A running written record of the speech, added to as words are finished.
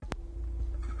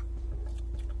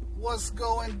What's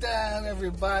going down,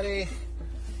 everybody?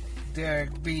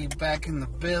 Derek B back in the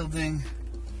building.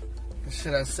 Or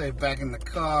should I say back in the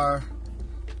car?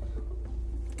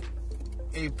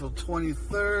 April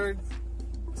 23rd.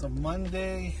 It's a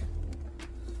Monday.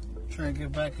 Trying to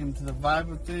get back into the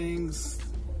vibe of things.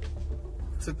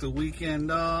 Took the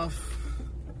weekend off.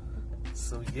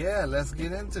 So yeah, let's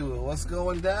get into it. What's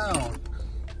going down?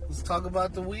 Let's talk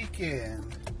about the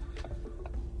weekend.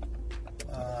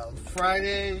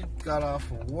 Friday, got off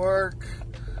of work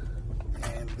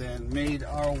and then made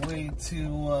our way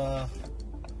to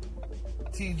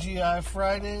TGI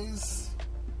Fridays.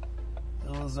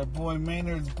 It was our boy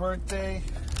Maynard's birthday.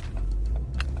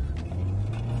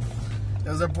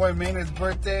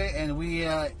 And we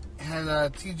had a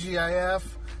TGIF.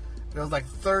 There was like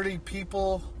 30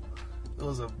 people. It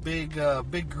was a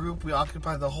big group. We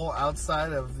occupied the whole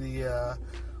outside of the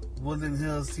Woodland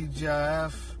Hills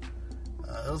TGIF.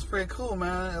 It was pretty cool,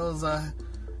 man. It was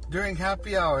during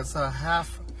happy hour. It's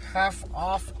half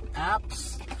off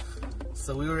apps,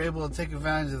 so we were able to take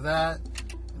advantage of that.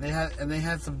 And they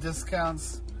had some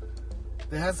discounts.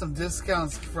 They had some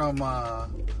discounts from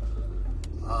off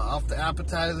the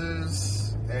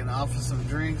appetizers and off of some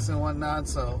drinks and whatnot.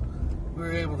 So we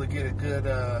were able to get a good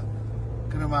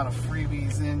amount of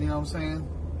freebies in. You know what I'm saying?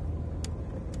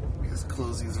 Let me just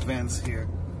close these vents here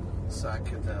so I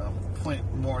could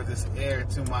point more of this air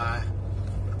to my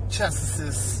chest.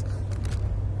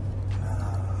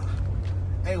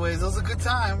 Anyways, it was a good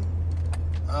time.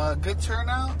 Good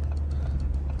turnout.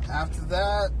 After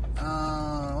that,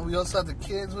 we also had the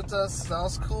kids with us. That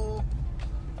was cool.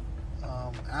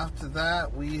 After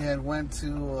that, we had went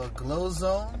to Glow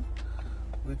Zone,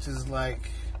 which is like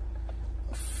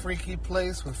a freaky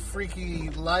place with freaky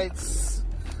lights.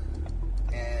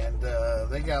 And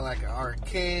they got like an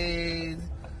arcade.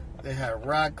 They had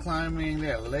rock climbing. They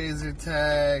had laser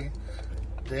tag.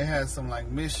 They had some like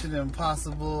Mission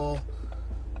Impossible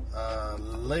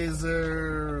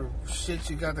laser shit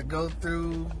you got to go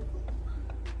through.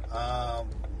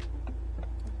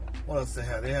 What else they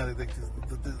had? They had like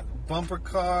the bumper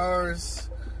cars.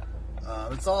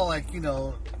 It's all like,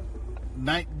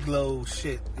 night glow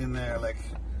shit in there, like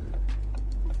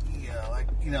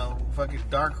fucking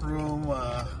dark room,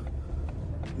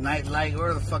 night light,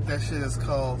 whatever the fuck that shit is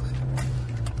called.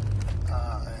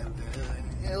 And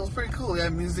it was pretty cool. They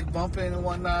had music bumping and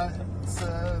whatnot. It's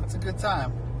a good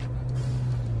time.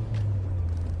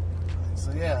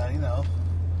 So yeah,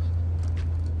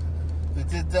 we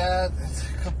did that. It's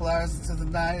a couple hours into the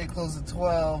night. It closed at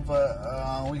 12,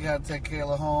 but we got to take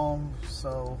Kayla home.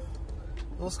 So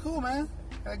it was cool, man.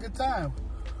 Had a good time.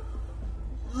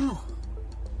 Whew.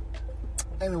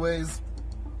 Anyways,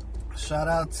 shout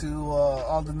out to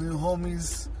all the new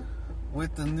homies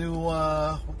with the new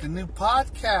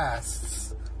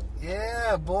podcasts.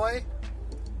 Yeah, boy.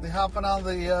 They hopping on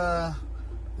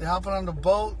the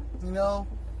boat,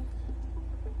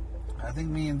 I think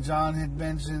me and John had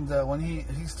mentioned when he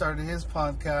started his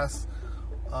podcast.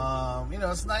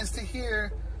 It's nice to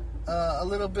hear a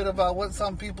little bit about what's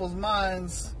on people's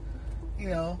minds.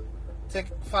 Take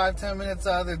 5-10 minutes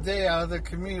out of their day, out of their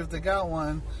commute if they got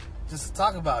one, just to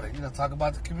talk about it. Talk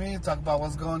about the community, talk about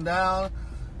what's going down.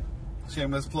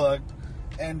 Shameless plug.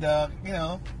 And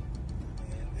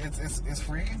it's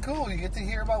freaking cool. You get to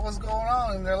hear about what's going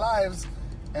on in their lives,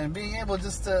 and being able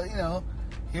just to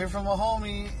hear from a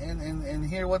homie and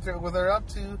hear what they're up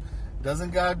to.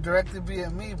 Doesn't gotta directly be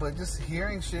at me, but just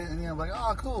hearing shit and like,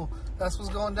 oh, cool, that's what's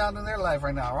going down in their life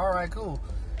right now. All right, cool.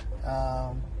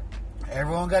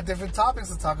 Everyone got different topics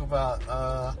to talk about,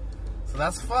 so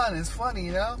that's fun. It's funny,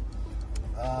 They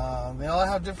all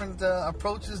have different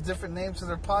approaches, different names to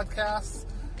their podcasts,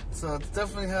 so it's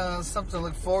definitely something to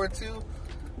look forward to.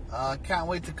 Can't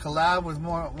wait to collab with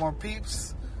more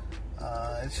peeps.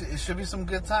 It should be some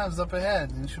good times up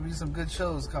ahead. It should be some good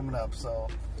shows coming up. So,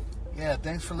 yeah,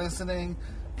 thanks for listening.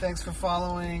 Thanks for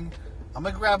following. I'm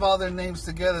going to grab all their names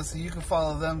together so you can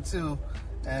follow them too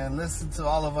and listen to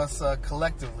all of us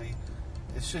collectively.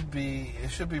 It should be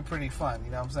pretty fun.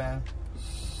 You know what I'm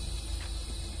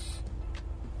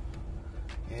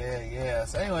saying? Yeah.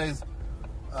 So anyways,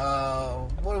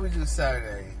 what did we do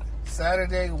Saturday?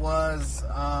 Saturday was,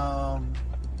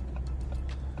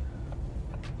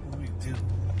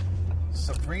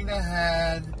 Sabrina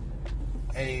had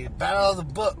a battle of the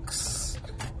books,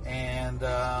 and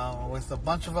with a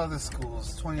bunch of other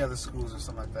schools, 20 other schools or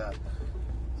something like that.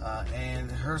 And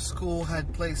her school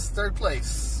had placed third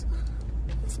place.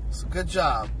 So good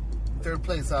job. Third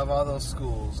place out of all those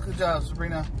schools. Good job,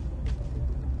 Sabrina.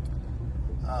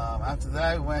 After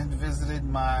that, I went and visited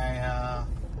my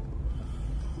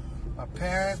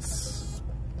parents,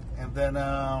 And then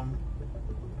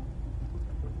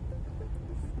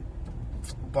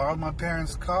borrowed my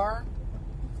parents' car,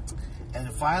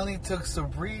 and finally took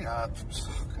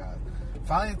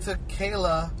finally took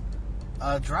Kayla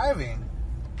driving,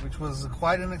 which was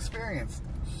quite an experience.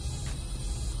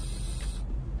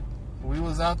 We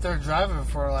was out there driving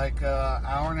for like an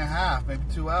hour and a half, maybe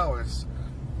 2 hours.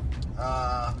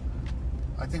 I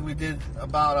think we did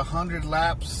about 100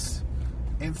 laps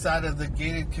inside of the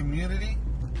gated community.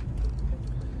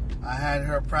 I had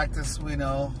her practice,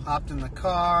 hopped in the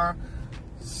car,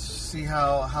 see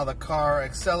how the car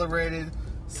accelerated,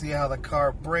 see how the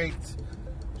car braked,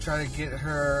 try to get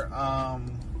her,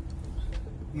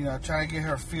 try to get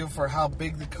her feel for how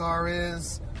big the car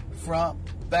is, front,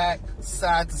 back,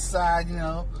 side to side,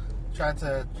 try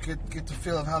to get the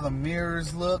feel of how the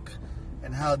mirrors look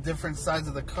and how different sides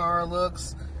of the car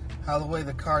looks, how the way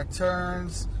the car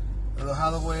turns, how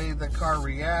the way the car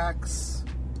reacts.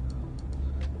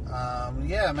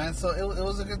 Yeah, man, so it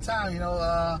was a good time.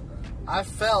 I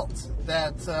felt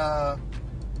that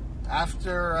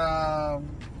after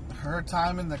her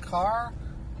time in the car,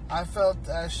 I felt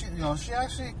that she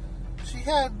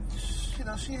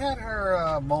had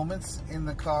her moments in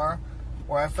the car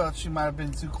where I felt she might have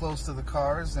been too close to the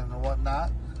cars and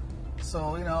whatnot.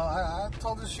 So, I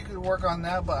told her she could work on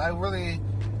that, but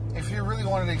if you really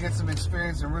wanted to get some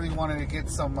experience and really wanted to get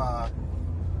some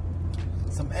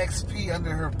XP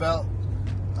under her belt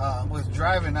with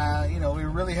driving, we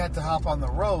really had to hop on the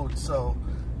road. So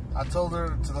I told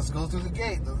her, let's go through the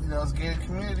gate. It's gated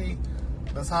community.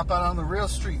 Let's hop out on the real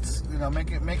streets.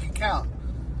 Make it count.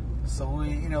 So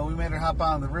we made her hop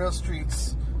out on the real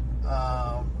streets.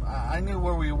 I knew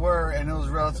where we were, and it was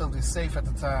relatively safe at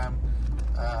the time.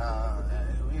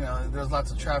 There was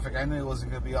lots of traffic. I knew it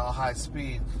wasn't going to be all high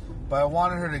speed, but I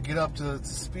wanted her to get up to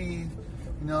speed.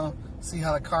 See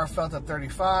how the car felt at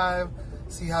 35.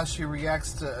 See how she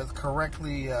reacts to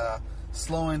correctly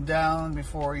slowing down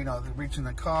before reaching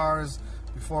the cars,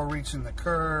 before reaching the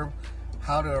curb.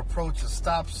 How to approach a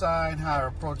stop sign, how to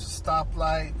approach a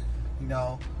stoplight.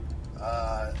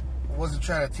 Wasn't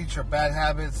trying to teach her bad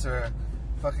habits or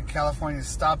fucking California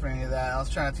stop or any of that. I was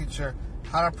trying to teach her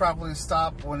how to properly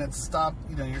stop when it's stopped.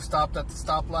 You're stopped at the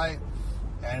stoplight,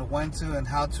 and when to and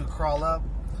how to crawl up.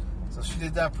 So she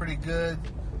did that pretty good.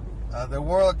 There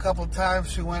were a couple times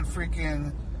she went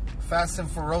freaking fast and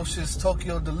ferocious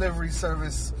Tokyo delivery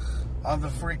service on the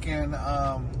freaking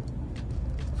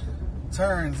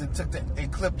turns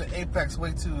and clipped the apex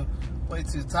way too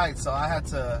tight. So I had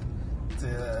to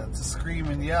scream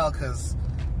and yell because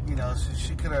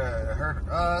she could have hurt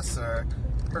us or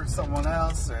hurt someone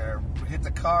else or hit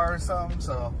the car or something.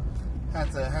 So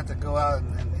had to go out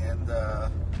and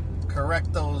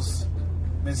correct those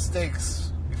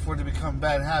mistakes before they become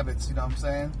bad habits. You know what I'm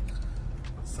saying?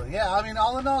 So yeah,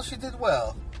 all in all, she did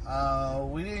well.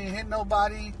 We didn't hit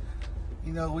nobody.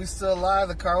 We still alive.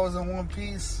 The car was in one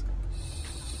piece.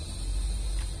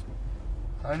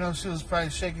 I know she was probably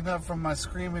shaking up from my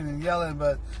screaming and yelling,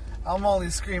 but I'm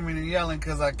only screaming and yelling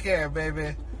because I care,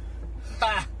 baby.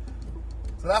 Ha!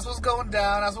 So that's what's going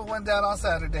down. That's what went down on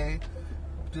Saturday.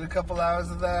 Did a couple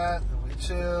hours of that. We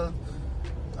chilled.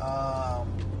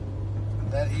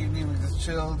 That evening we just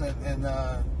chilled and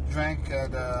drank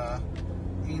at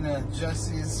Ina and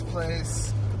Jesse's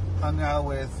place. Hung out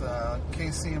with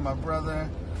Casey and my brother.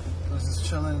 We was just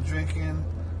chilling and drinking.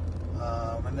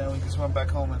 And then we just went back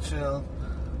home and chilled.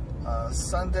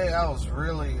 Sunday I was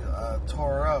really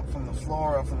tore up from the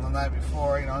floor up from the night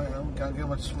before. Can't get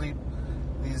much sleep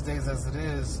these days as it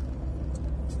is.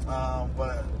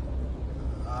 But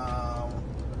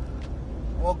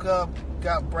woke up,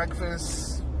 got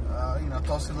breakfast.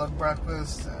 Toasted luck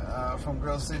breakfast from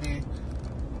Grill City,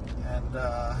 and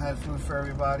had food for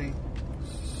everybody.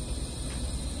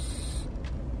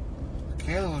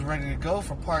 Kayla was ready to go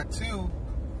for part 2,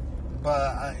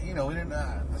 but we didn't.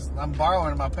 I'm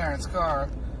borrowing my parents' car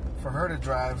for her to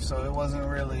drive, so it wasn't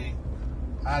really.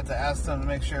 I had to ask them to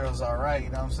make sure it was all right. You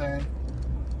know what I'm saying?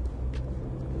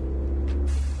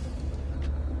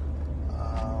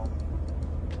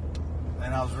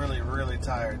 And I was really, really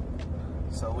tired.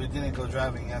 So we didn't go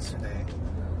driving yesterday.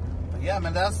 But yeah,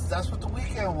 man, that's what the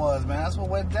weekend was, man. That's what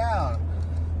went down.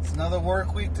 It's another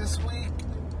work week this week.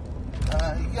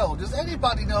 Does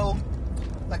anybody know,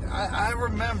 like, I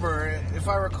remember, if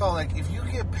I recall, like, if you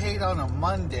get paid on a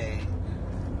Monday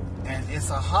and it's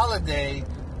a holiday,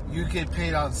 you get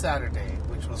paid on Saturday,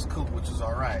 which was cool, which was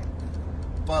all right.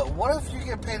 But what if you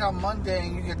get paid on Monday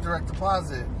and you get direct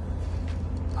deposit?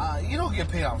 You don't get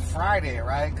paid on Friday,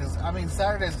 right? Because,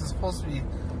 Saturday is supposed to be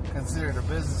considered a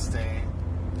business day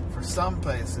for some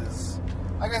places.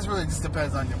 I guess it really just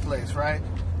depends on your place, right?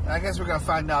 And I guess we're gonna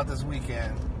find out this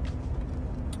weekend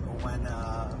when.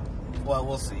 Well,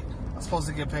 we'll see. I'm supposed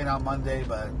to get paid on Monday,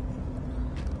 but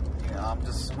I'm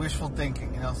just wishful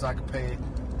thinking, so I can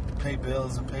pay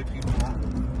bills and pay people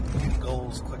and get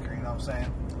goals quicker. You know what I'm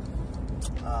saying?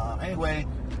 Anyway,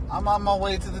 I'm on my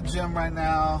way to the gym right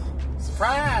now.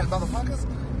 Surprise, motherfuckers!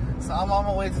 So I'm on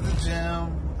my way to the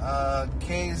gym.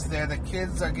 Kay's there. The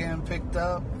kids are getting picked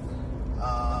up.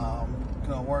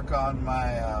 Gonna work on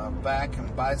my back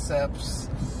and biceps.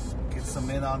 Get some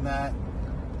in on that.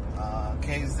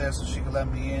 Kay's there so she can let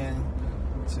me in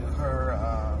to her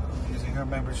using her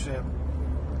membership.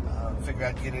 Figure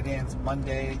I'd get it in. It's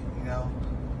Monday,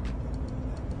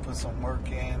 put some work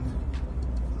in.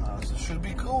 So it should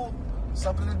be cool.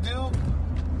 Something to do.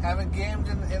 Haven't gamed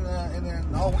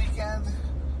in all weekend.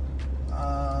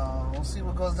 We'll see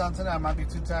what goes down tonight. I might be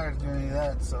too tired to do any of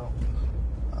that. So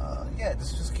yeah,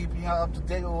 just keeping y'all up to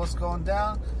date with what's going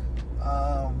down.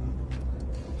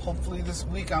 Hopefully this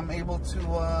week I'm able to,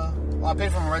 I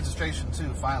paid for my registration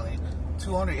too, finally.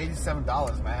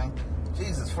 $287, man.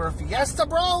 Jesus, for a Fiesta,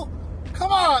 bro?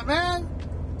 Come on, man.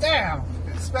 Damn,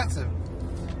 expensive.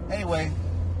 Anyway,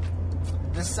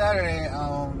 this Saturday,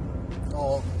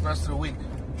 the rest of the week,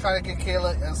 try to get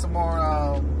Kayla and some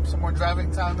more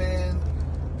driving time in.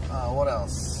 What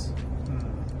else?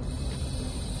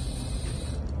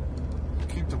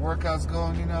 Keep the workouts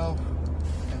going,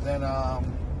 and then,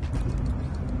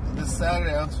 this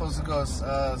Saturday, I'm supposed to go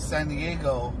to San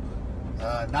Diego.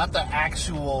 Not the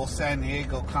actual San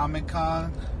Diego Comic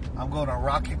Con. I'm going to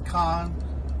Rocket Con.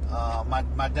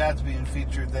 My dad's being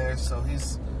featured there, so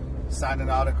he's signing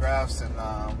autographs and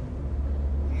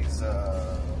he's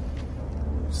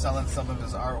selling some of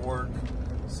his artwork.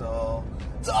 So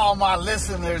to all my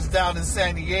listeners down in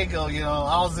San Diego,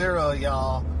 all zero of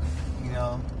y'all,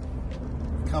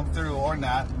 come through or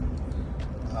not.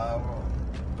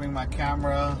 Bring my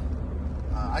camera.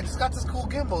 I just got this cool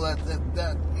gimbal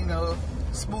that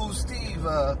Smooth Steve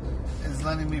is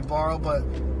letting me borrow, but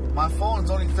my phone's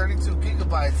only 32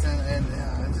 gigabytes, and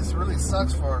it just really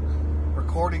sucks for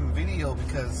recording video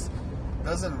because it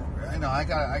doesn't. I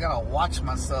gotta watch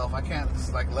myself. I can't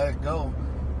just let it go.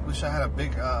 Wish I had a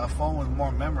big phone with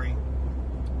more memory.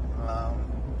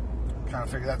 I'm trying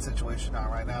to figure that situation out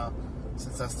right now,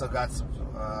 since I still got some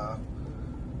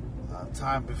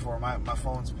time before my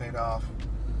phone's paid off.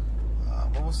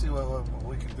 But we'll see what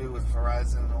we can do with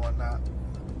Verizon and whatnot.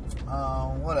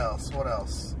 What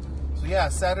else? So yeah,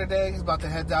 Saturday he's about to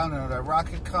head down to the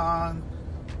Rocket Con.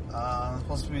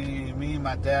 Supposed to be me,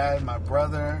 my dad, my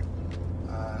brother.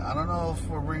 I don't know if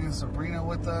we're bringing Sabrina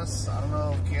with us. I don't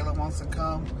know if Kayla wants to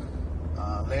come.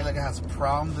 Layla has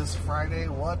prom this Friday.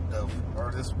 Or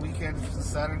this weekend, this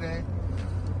Saturday.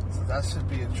 So that should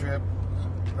be a trip.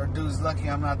 Her dude's lucky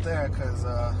I'm not there because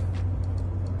I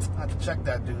have to check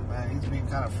that dude, man. He's being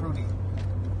kind of fruity.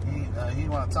 He didn't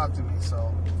want to talk to me,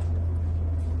 so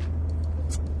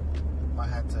might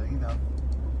have to,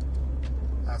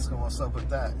 ask him what's up with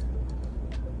that.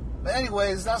 But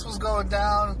anyways, that's what's going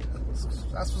down.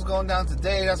 That's what's going down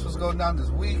today. That's what's going down this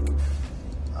week.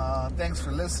 Thanks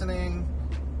for listening.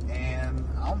 And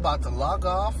I'm about to log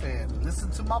off and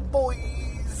listen to my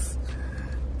boys.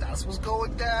 That's what's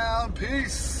going down.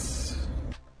 Peace.